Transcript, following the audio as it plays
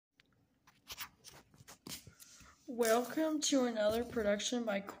Welcome to another production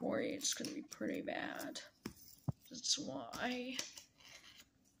by Corey. It's gonna be pretty bad. That's why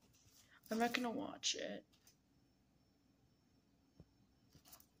I'm not gonna watch it.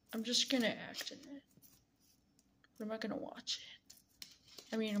 I'm just gonna act in it. But I'm not gonna watch it.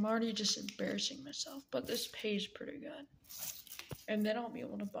 I mean, I'm already just embarrassing myself, but this pays pretty good. And then I'll be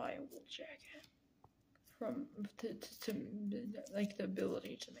able to buy a wool jacket from like the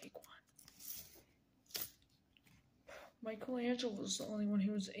ability to make one. Michelangelo was the only one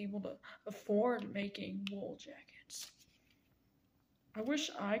who was able to afford making wool jackets. I wish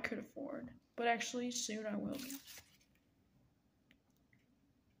I could afford, but actually soon I will be.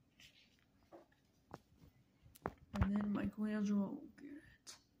 And then Michelangelo will get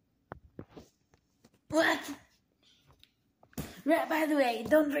it. What? Right, by the way,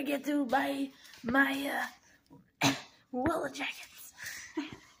 don't forget to buy my wool jackets.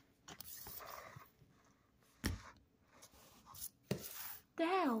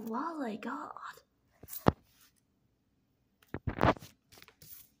 Damn, Wally God.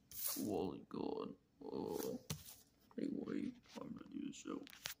 Wally God. Oh. Hey, wait. I'm gonna do the show.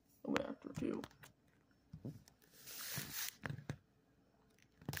 I'm an actor too.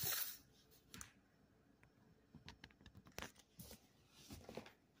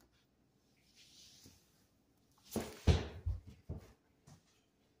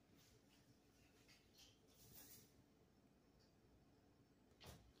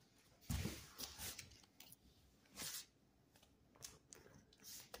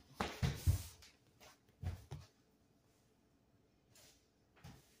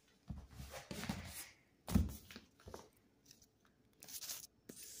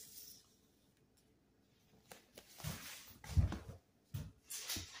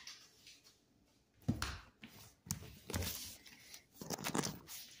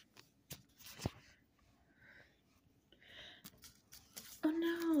 Oh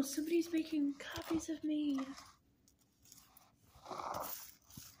no, somebody's making copies of me.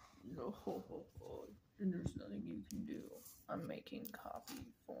 No, and there's nothing you can do. I'm making copy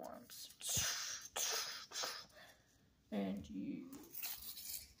forms. And you.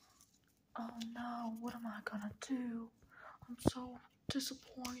 Oh no, what am I gonna do? I'm so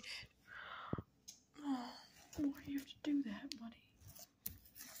disappointed. Oh, why do you have to do that, buddy?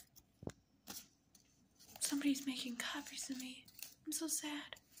 Somebody's making copies of me. I'm so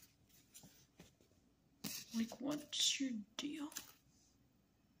sad. Like, what's your deal?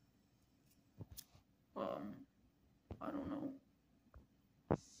 I don't know.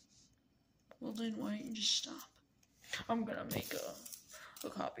 Well, then why don't you just stop? I'm gonna make a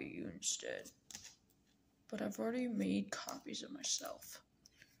copy of you instead. But I've already made copies of myself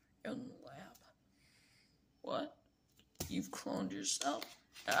in the lab. What? You've cloned yourself?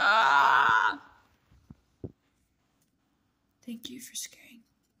 Ah! Thank you for scaring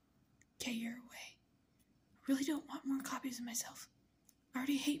Cayer away. I really don't want more copies of myself. I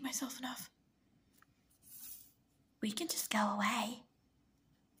already hate myself enough. We can just go away.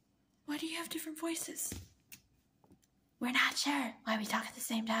 Why do you have different voices? We're not sure why we talk at the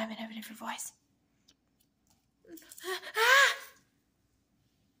same time and have a different voice.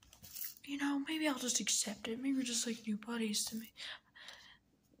 You know, maybe I'll just accept it. Maybe we're just like new buddies to me.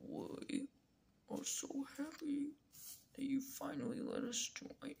 We are so happy that you finally let us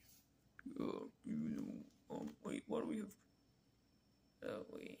join. Wait, what do we have?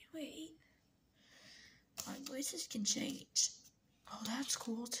 Wait. My voices can change. Oh, that's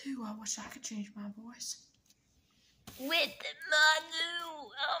cool too. I wish I could change my voice. With my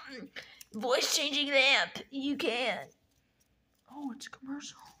new voice changing lamp, you can. Oh, it's a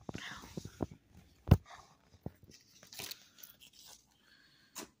commercial.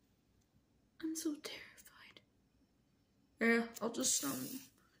 I'm so terrified. Yeah, I'll just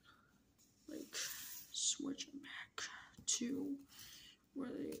like switch them back to where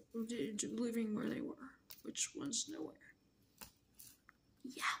living where they were, which was nowhere.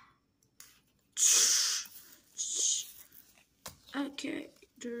 Yeah. Okay,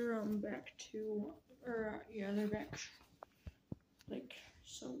 they're back to, they're back. Like,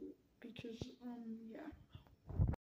 so, because yeah.